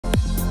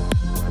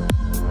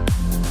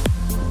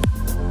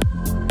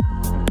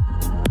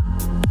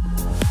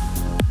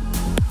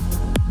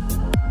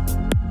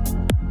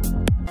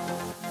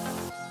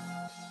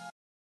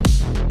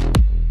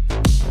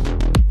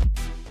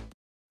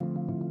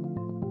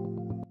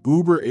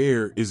Uber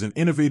Air is an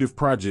innovative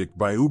project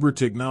by Uber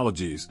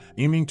Technologies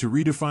aiming to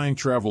redefine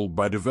travel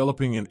by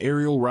developing an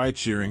aerial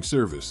ride-sharing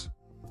service.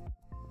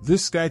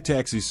 This sky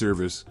taxi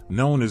service,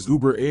 known as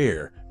Uber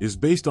Air, is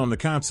based on the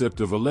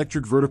concept of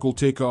electric vertical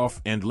takeoff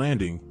and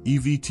landing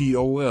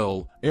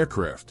 (eVTOL)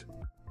 aircraft.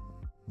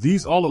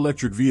 These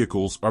all-electric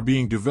vehicles are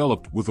being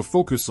developed with a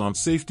focus on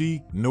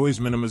safety, noise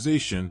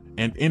minimization,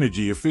 and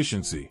energy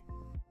efficiency.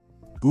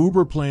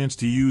 Uber plans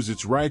to use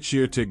its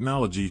rideshare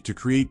technology to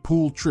create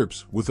pooled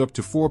trips with up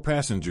to 4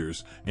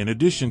 passengers, in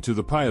addition to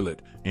the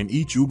pilot, in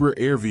each Uber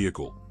Air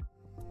vehicle.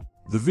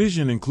 The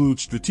vision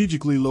includes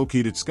strategically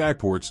located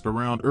skyports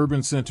around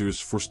urban centers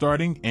for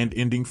starting and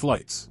ending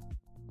flights.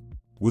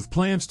 With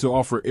plans to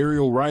offer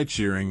aerial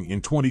ride-sharing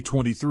in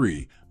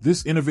 2023,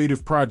 this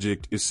innovative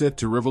project is set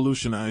to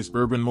revolutionize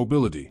urban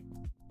mobility.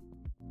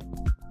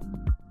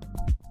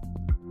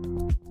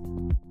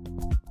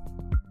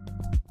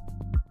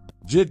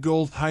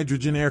 Jetgull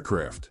hydrogen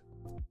aircraft.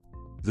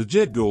 The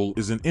Jetgull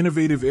is an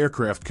innovative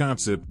aircraft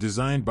concept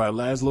designed by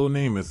Laszlo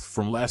Nemeth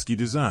from Lasky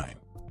Design.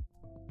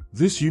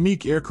 This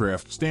unique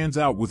aircraft stands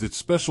out with its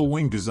special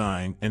wing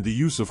design and the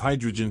use of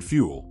hydrogen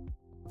fuel.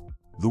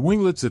 The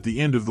winglets at the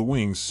end of the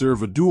wings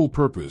serve a dual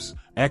purpose,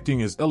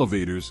 acting as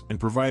elevators and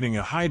providing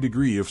a high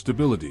degree of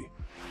stability.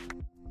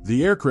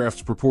 The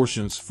aircraft's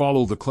proportions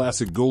follow the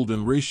classic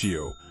golden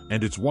ratio,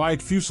 and its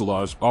wide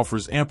fuselage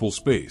offers ample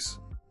space.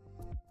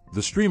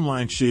 The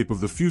streamlined shape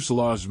of the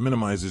fuselage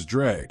minimizes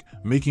drag,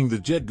 making the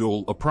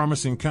Jetgull a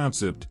promising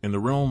concept in the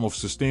realm of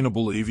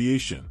sustainable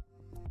aviation.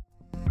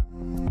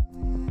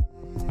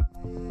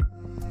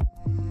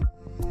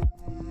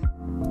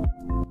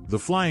 The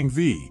Flying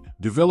V,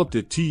 developed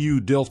at TU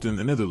Delft in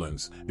the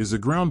Netherlands, is a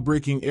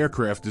groundbreaking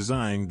aircraft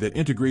design that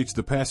integrates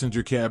the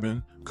passenger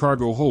cabin,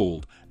 cargo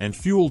hold, and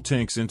fuel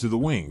tanks into the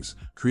wings,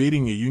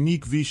 creating a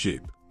unique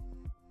V-shape.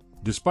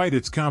 Despite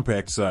its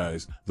compact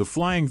size, the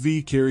Flying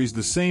V carries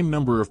the same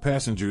number of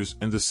passengers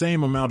and the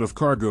same amount of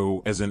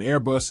cargo as an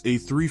Airbus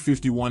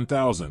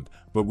A350-1000,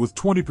 but with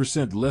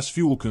 20% less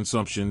fuel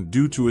consumption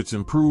due to its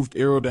improved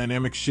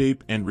aerodynamic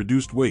shape and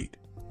reduced weight.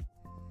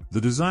 The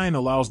design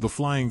allows the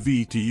Flying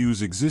V to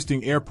use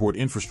existing airport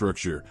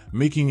infrastructure,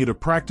 making it a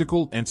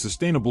practical and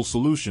sustainable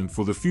solution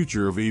for the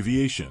future of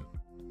aviation.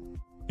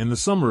 In the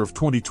summer of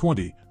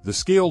 2020, the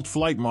scaled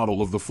flight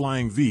model of the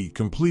Flying V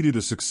completed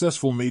a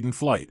successful maiden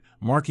flight,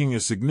 marking a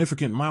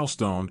significant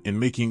milestone in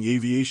making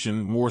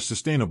aviation more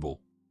sustainable.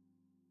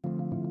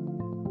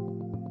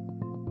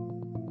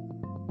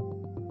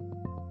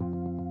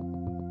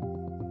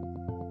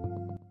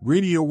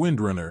 Radia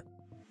WindRunner.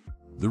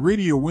 The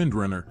Radia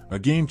WindRunner, a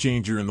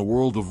game-changer in the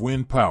world of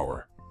wind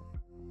power.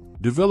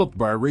 Developed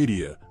by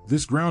Radia,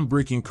 this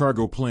groundbreaking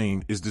cargo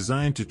plane is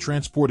designed to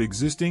transport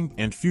existing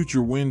and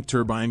future wind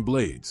turbine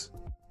blades.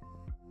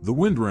 The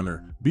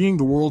WindRunner, being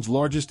the world's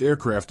largest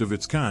aircraft of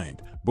its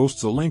kind,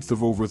 boasts a length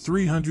of over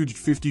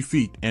 350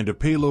 feet and a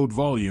payload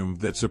volume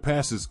that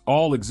surpasses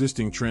all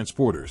existing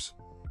transporters.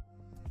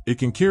 It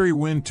can carry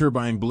wind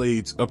turbine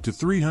blades up to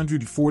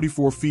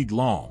 344 feet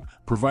long,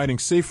 providing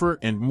safer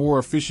and more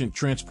efficient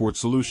transport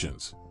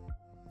solutions.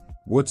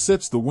 What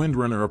sets the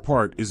WindRunner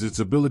apart is its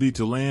ability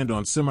to land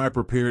on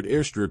semi-prepared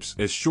airstrips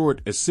as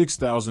short as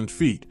 6,000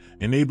 feet,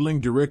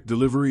 enabling direct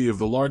delivery of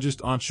the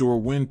largest onshore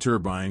wind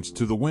turbines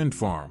to the wind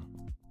farm.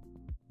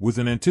 With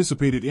an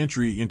anticipated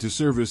entry into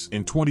service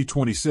in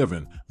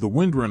 2027, the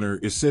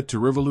WindRunner is set to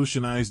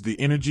revolutionize the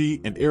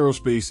energy and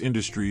aerospace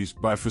industries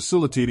by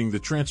facilitating the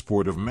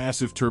transport of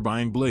massive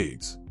turbine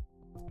blades.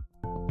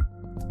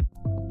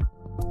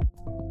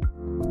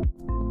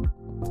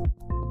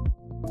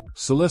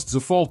 Céleste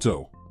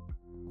Zephalto.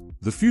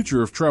 The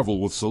future of travel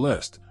with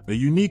Céleste, a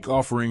unique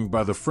offering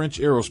by the French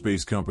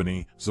aerospace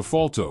company,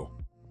 Zephalto.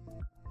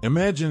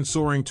 Imagine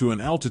soaring to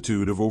an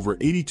altitude of over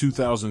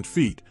 82,000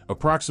 feet,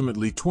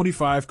 approximately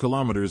 25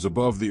 kilometers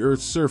above the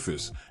Earth's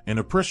surface, in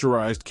a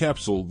pressurized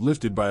capsule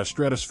lifted by a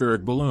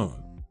stratospheric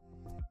balloon.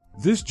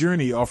 This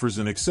journey offers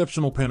an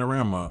exceptional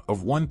panorama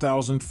of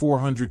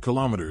 1,400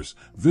 kilometers,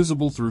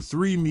 visible through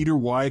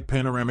 3-meter-wide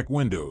panoramic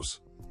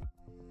windows.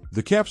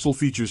 The capsule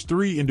features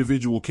 3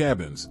 individual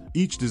cabins,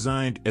 each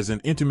designed as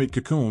an intimate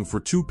cocoon for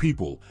 2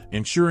 people,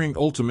 ensuring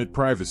ultimate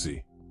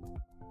privacy.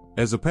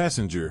 As a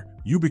passenger,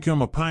 you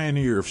become a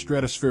pioneer of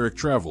stratospheric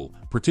travel,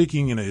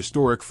 partaking in a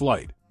historic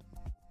flight.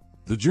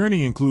 The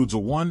journey includes a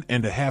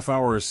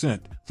 1.5-hour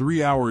ascent,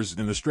 3 hours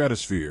in the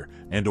stratosphere,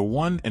 and a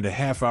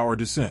 1.5-hour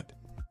descent.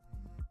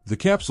 The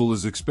capsule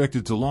is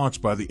expected to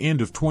launch by the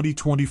end of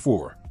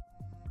 2024.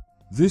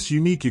 This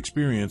unique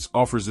experience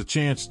offers a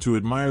chance to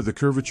admire the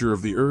curvature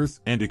of the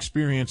Earth and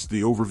experience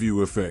the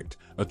overview effect,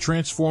 a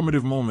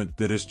transformative moment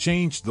that has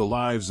changed the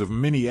lives of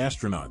many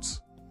astronauts.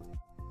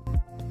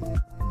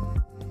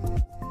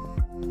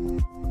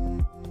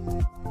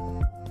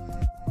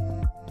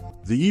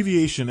 The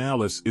Eviation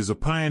Alice is a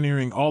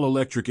pioneering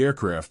all-electric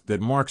aircraft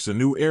that marks a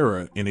new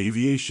era in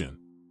aviation.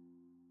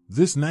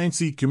 This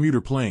 9-seat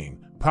commuter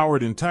plane,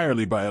 powered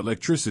entirely by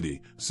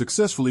electricity,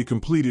 successfully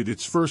completed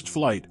its first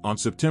flight on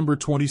September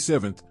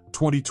 27,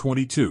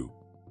 2022.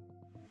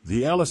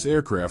 The Alice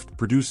aircraft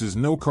produces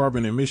no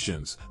carbon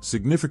emissions,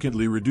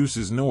 significantly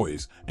reduces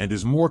noise, and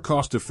is more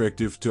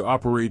cost-effective to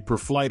operate per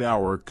flight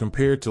hour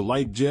compared to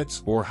light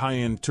jets or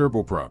high-end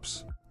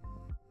turboprops.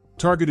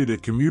 Targeted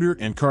at commuter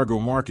and cargo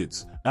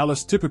markets,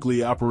 Alice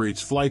typically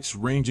operates flights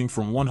ranging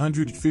from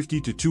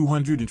 150 to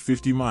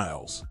 250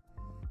 miles.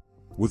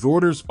 With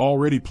orders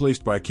already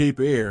placed by Cape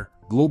Air,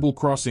 Global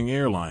Crossing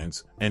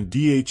Airlines, and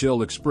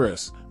DHL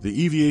Express,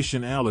 the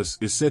Eviation Alice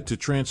is set to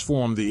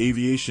transform the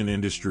aviation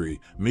industry,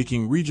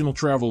 making regional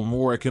travel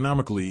more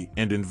economically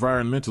and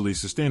environmentally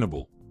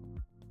sustainable.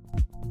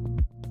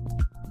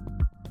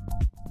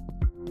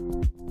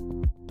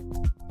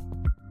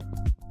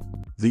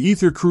 The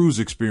Aether Cruise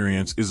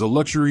experience is a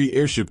luxury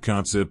airship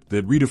concept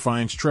that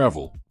redefines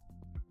travel.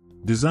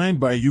 Designed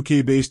by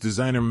UK-based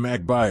designer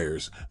Mac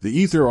Byers,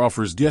 the Aether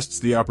offers guests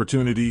the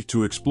opportunity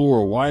to explore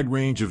a wide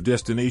range of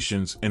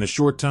destinations in a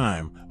short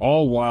time,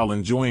 all while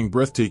enjoying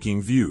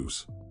breathtaking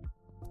views.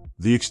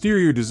 The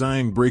exterior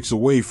design breaks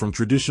away from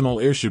traditional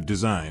airship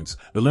designs,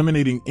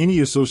 eliminating any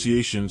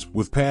associations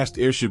with past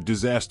airship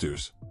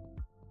disasters.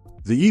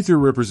 The Aether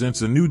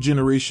represents a new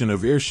generation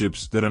of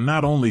airships that are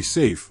not only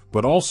safe,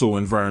 but also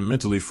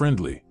environmentally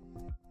friendly.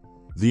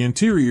 The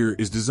interior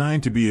is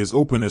designed to be as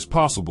open as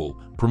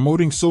possible,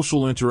 promoting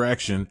social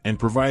interaction and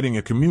providing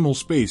a communal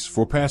space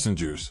for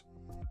passengers.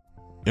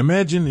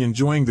 Imagine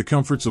enjoying the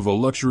comforts of a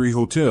luxury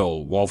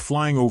hotel while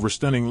flying over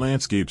stunning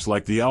landscapes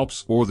like the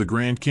Alps or the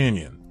Grand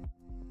Canyon.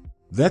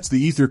 That's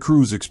the Aether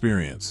Cruise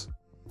experience.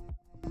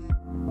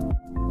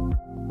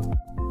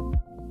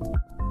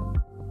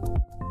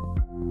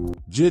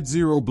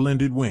 Jetzero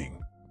Blended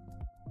Wing.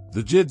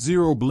 The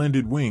Jetzero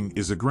Blended Wing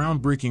is a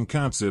groundbreaking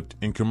concept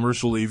in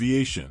commercial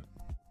aviation.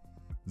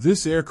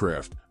 This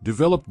aircraft,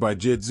 developed by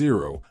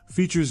Jetzero,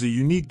 features a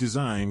unique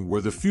design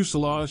where the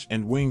fuselage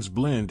and wings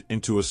blend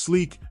into a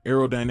sleek,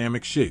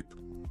 aerodynamic shape.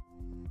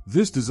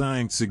 This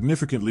design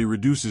significantly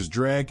reduces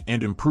drag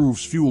and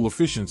improves fuel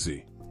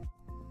efficiency.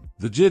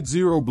 The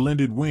Jetzero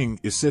Blended Wing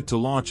is set to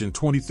launch in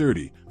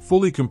 2030,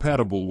 fully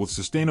compatible with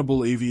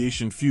sustainable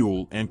aviation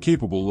fuel and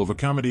capable of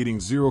accommodating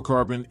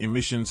zero-carbon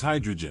emissions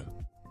hydrogen.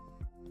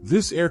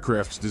 This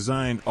aircraft's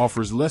design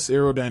offers less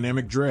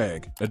aerodynamic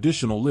drag,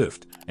 additional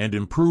lift, and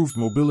improved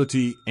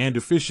mobility and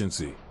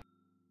efficiency.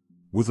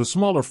 With a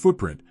smaller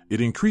footprint,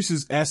 it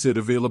increases asset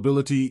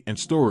availability and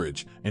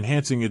storage,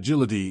 enhancing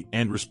agility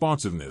and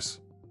responsiveness.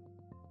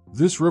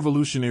 This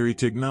revolutionary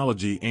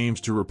technology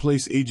aims to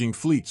replace aging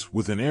fleets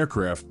with an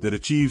aircraft that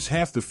achieves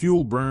half the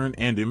fuel burn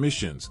and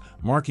emissions,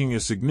 marking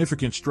a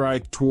significant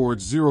stride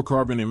towards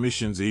zero-carbon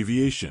emissions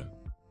aviation.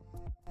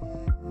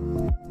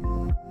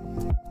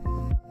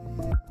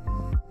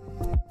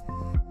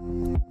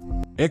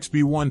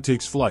 XB-1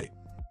 takes flight.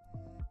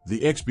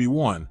 The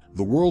XB-1,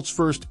 the world's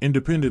first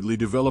independently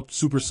developed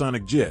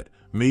supersonic jet,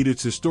 made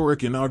its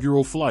historic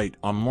inaugural flight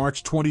on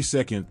March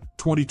 22,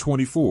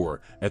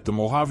 2024, at the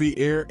Mojave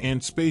Air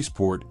and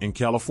Spaceport in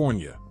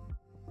California.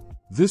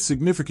 This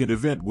significant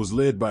event was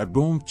led by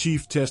Boom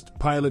Chief Test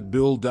Pilot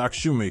Bill "Doc"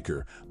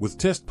 Shoemaker, with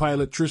Test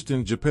Pilot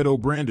Tristan Geppetto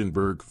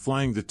Brandenburg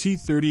flying the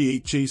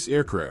T-38 Chase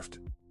aircraft.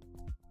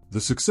 The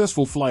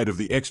successful flight of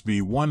the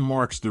XB-1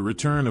 marks the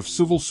return of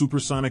civil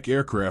supersonic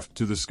aircraft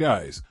to the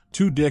skies,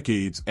 2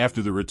 decades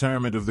after the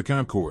retirement of the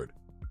Concorde.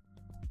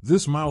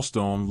 This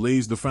milestone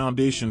lays the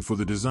foundation for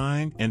the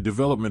design and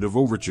development of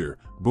Overture,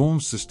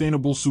 Boom's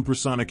sustainable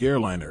supersonic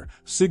airliner,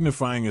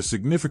 signifying a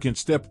significant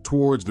step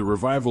towards the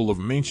revival of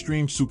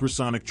mainstream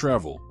supersonic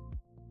travel.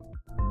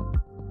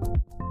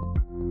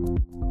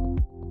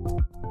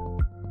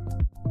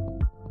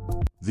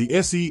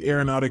 The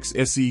Aeronautics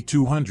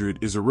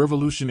SE200 is a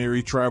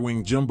revolutionary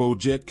tri-wing jumbo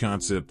jet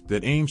concept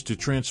that aims to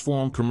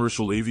transform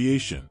commercial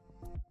aviation.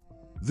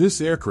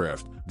 This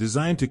aircraft,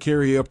 designed to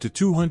carry up to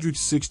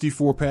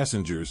 264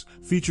 passengers,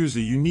 features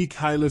a unique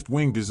high-lift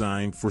wing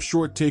design for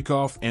short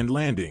takeoff and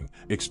landing,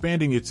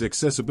 expanding its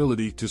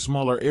accessibility to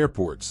smaller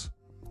airports.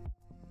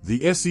 The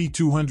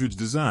SE200's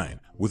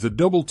design, with a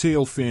double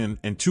tail fin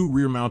and 2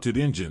 rear-mounted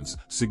engines,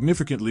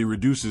 significantly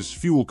reduces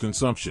fuel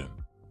consumption.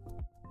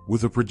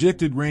 With a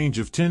projected range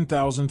of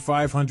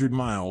 10,500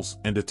 miles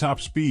and a top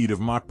speed of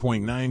Mach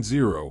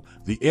 0.90,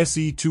 the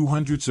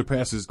SE200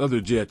 surpasses other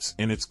jets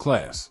in its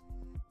class.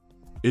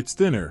 Its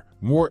thinner,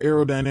 more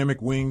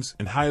aerodynamic wings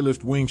and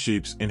high-lift wing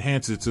shapes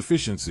enhance its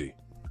efficiency.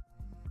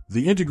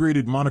 The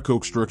integrated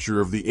monocoque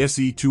structure of the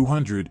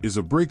SE200 is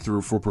a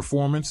breakthrough for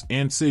performance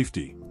and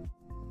safety.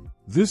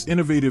 This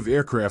innovative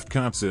aircraft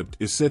concept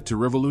is set to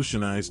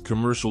revolutionize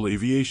commercial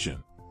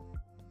aviation.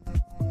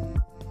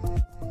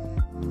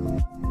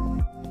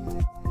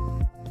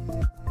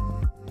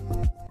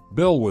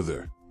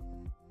 Bellwether.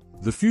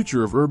 The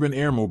future of urban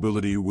air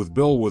mobility with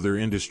Bellwether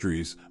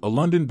Industries, a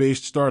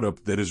London-based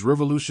startup that is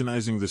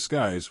revolutionizing the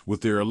skies with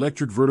their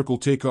electric vertical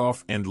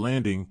takeoff and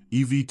landing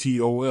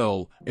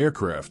 (eVTOL)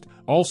 aircraft,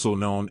 also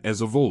known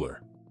as a Volar.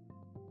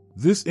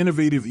 This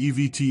innovative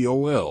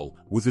eVTOL,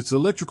 with its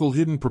electrical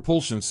hidden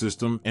propulsion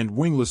system and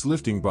wingless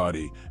lifting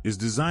body, is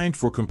designed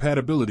for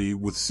compatibility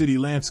with city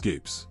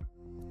landscapes.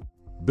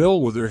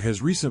 Bellwether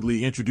has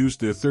recently introduced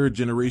their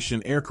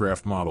third-generation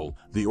aircraft model,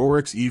 the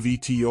Oryx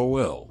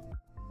eVTOL.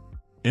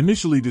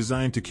 Initially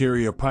designed to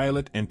carry a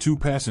pilot and 2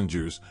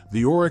 passengers,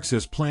 the Oryx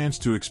has plans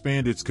to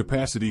expand its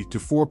capacity to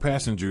 4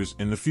 passengers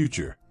in the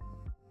future.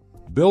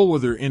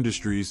 Bellwether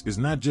Industries is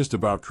not just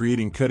about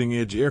creating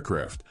cutting-edge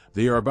aircraft,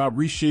 they are about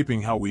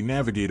reshaping how we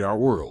navigate our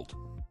world.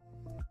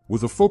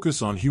 With a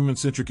focus on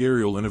human-centric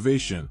aerial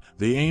innovation,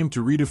 they aim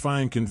to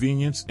redefine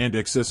convenience and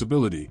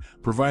accessibility,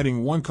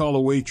 providing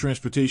one-call-away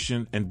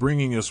transportation and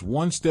bringing us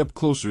one step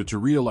closer to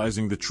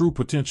realizing the true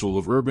potential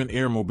of urban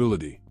air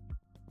mobility.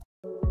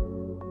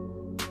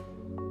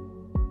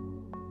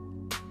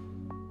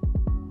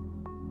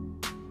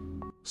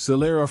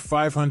 Celera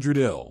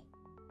 500L.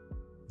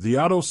 The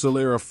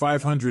Celera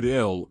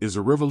 500L is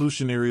a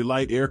revolutionary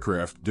light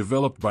aircraft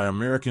developed by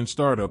American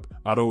startup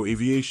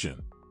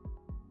Aviation.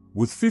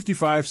 With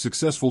 55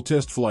 successful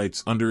test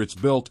flights under its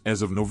belt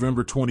as of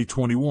November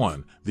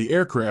 2021, the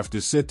aircraft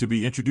is set to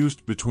be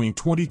introduced between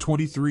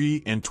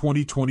 2023 and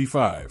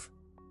 2025.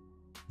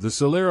 The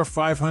Celera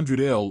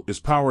 500L is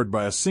powered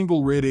by a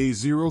single Red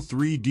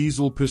A03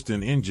 diesel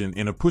piston engine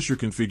in a pusher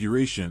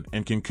configuration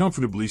and can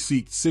comfortably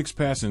seat 6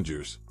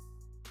 passengers.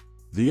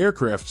 The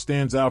aircraft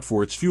stands out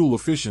for its fuel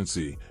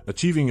efficiency,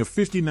 achieving a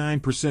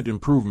 59%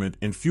 improvement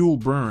in fuel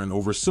burn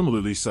over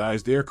similarly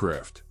sized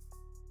aircraft.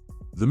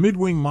 The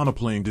mid-wing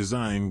monoplane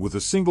design with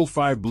a single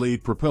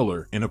 5-blade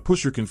propeller in a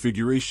pusher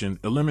configuration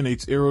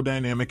eliminates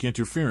aerodynamic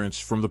interference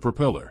from the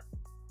propeller.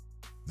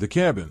 The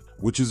cabin,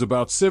 which is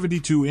about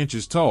 72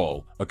 inches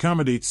tall,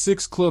 accommodates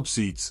 6 club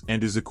seats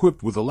and is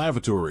equipped with a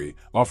lavatory,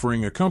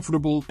 offering a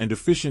comfortable and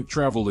efficient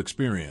travel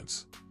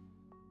experience.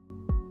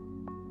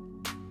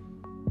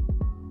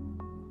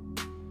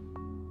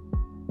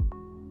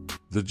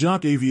 The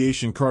Jaunt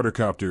Aviation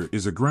Cartercopter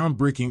is a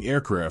groundbreaking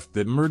aircraft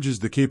that merges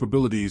the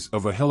capabilities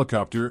of a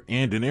helicopter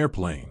and an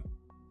airplane.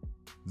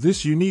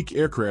 This unique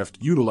aircraft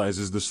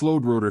utilizes the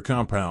slowed rotor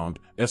compound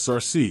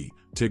 (SRC)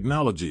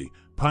 technology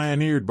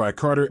pioneered by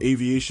Carter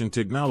Aviation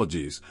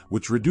Technologies,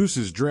 which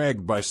reduces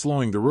drag by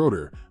slowing the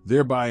rotor,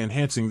 thereby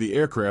enhancing the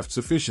aircraft's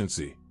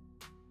efficiency.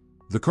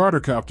 The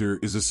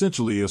Cartercopter is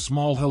essentially a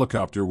small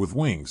helicopter with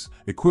wings,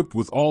 equipped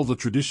with all the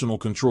traditional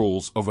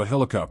controls of a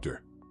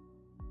helicopter.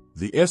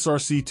 The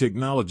SRC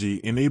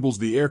technology enables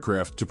the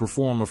aircraft to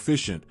perform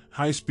efficient,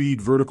 high-speed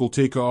vertical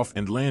takeoff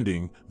and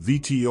landing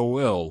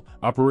 (VTOL)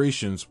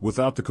 operations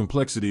without the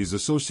complexities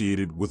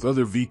associated with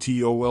other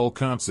VTOL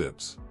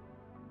concepts.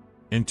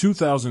 In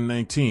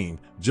 2019,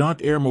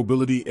 Jaunt Air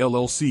Mobility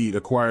LLC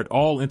acquired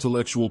all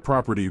intellectual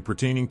property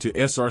pertaining to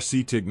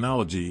SRC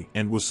technology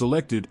and was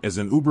selected as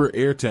an Uber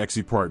air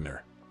taxi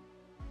partner.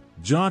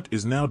 Jaunt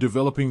is now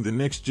developing the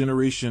next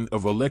generation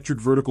of electric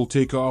vertical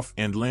takeoff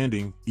and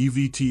landing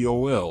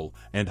 (eVTOL)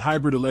 and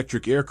hybrid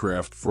electric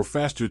aircraft for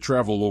faster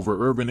travel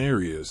over urban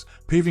areas,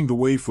 paving the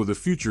way for the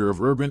future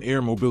of urban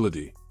air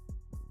mobility.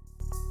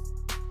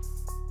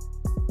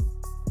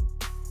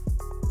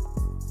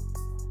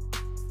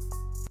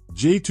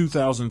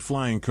 J2000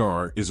 Flying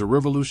Car is a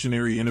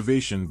revolutionary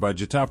innovation by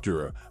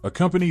Jetero, a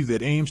company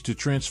that aims to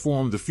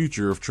transform the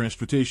future of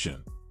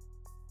transportation.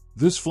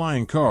 This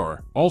flying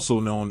car, also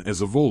known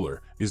as a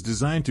Volar, is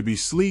designed to be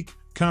sleek,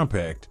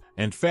 compact,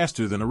 and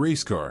faster than a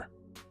race car.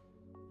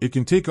 It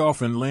can take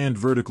off and land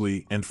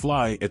vertically and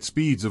fly at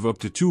speeds of up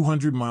to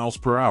 200 miles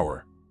per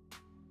hour.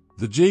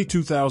 The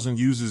J2000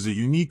 uses a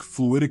unique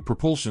fluidic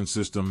propulsion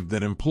system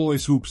that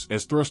employs hoops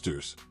as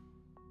thrusters.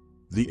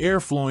 The air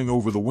flowing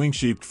over the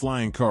wing-shaped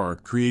flying car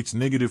creates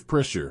negative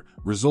pressure,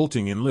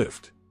 resulting in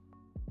lift.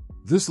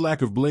 This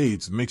lack of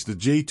blades makes the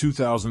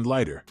J2000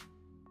 lighter.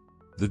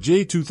 The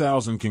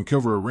J2000 can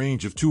cover a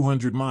range of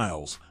 200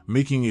 miles,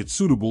 making it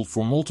suitable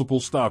for multiple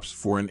stops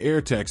for an air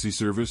taxi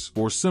service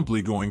or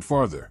simply going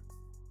farther.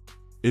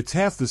 It's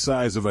half the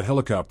size of a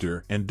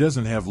helicopter and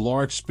doesn't have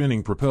large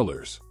spinning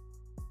propellers.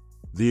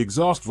 The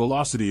exhaust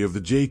velocity of the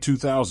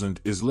J2000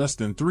 is less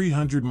than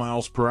 300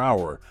 miles per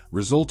hour,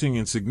 resulting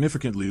in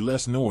significantly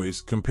less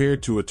noise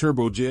compared to a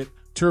turbojet,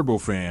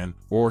 turbofan,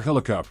 or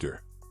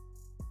helicopter.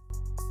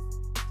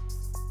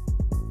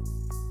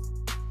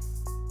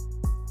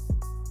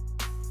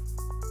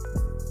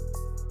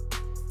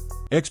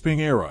 Xpeng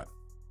Aeroht.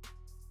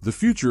 The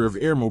future of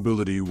air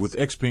mobility with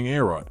Xpeng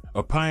Aeroht,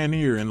 a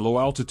pioneer in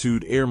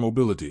low-altitude air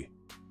mobility.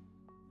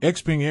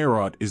 Xpeng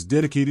Aeroht is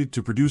dedicated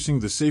to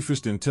producing the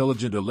safest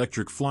intelligent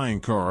electric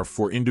flying car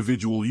for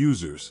individual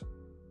users.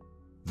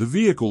 The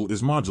vehicle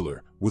is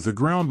modular, with a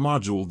ground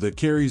module that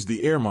carries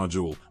the air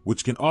module,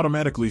 which can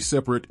automatically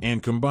separate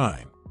and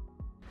combine.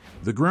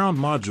 The ground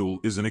module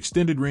is an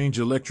extended-range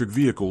electric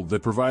vehicle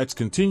that provides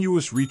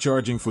continuous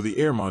recharging for the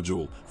air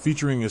module,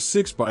 featuring a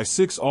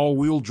 6x6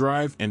 all-wheel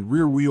drive and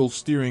rear-wheel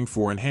steering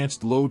for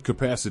enhanced load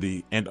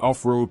capacity and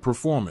off-road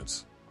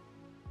performance.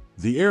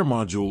 The air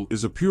module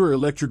is a pure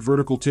electric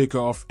vertical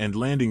takeoff and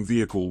landing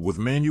vehicle with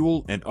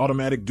manual and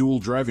automatic dual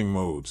driving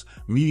modes,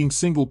 meeting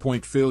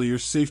single-point failure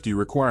safety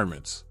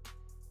requirements.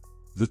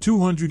 The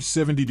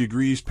 270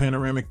 degrees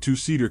panoramic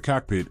two-seater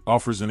cockpit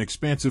offers an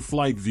expansive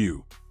flight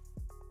view.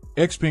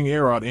 Xpeng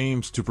Aeroht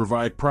aims to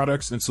provide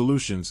products and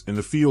solutions in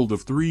the field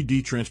of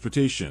 3D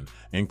transportation,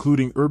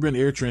 including urban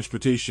air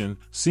transportation,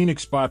 scenic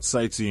spot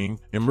sightseeing,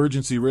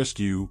 emergency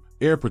rescue,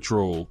 air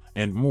patrol,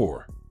 and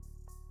more.